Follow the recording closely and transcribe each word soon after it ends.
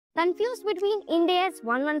Confused between Ind AS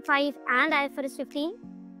 115 and IFRS 15?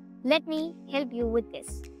 Let me help you with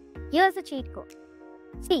this. Here's a cheat code.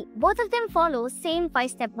 See, both of them follow same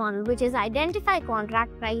 5-step model, which is identify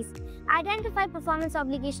contract price, identify performance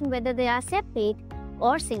obligation whether they are separate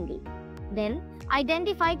or single. Then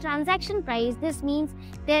identify transaction price. This means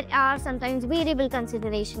there are sometimes variable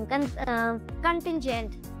consideration,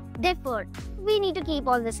 contingent, deferred. We need to keep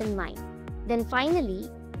all this in mind. Then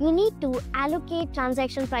finally, you need to allocate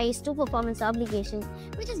transaction price to performance obligation,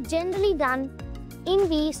 which is generally done in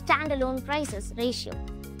the standalone prices ratio.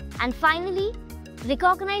 And finally,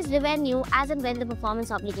 recognize revenue as and when the performance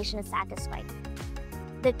obligation is satisfied.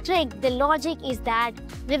 The trick, the logic is that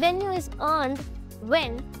revenue is earned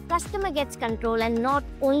when customer gets control and not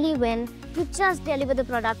only when you just deliver the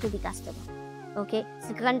product to the customer. Okay,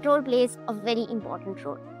 so control plays a very important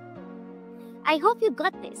role. I hope you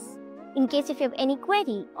got this. In case if you have any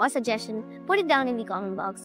query or suggestion, put it down in the comment box.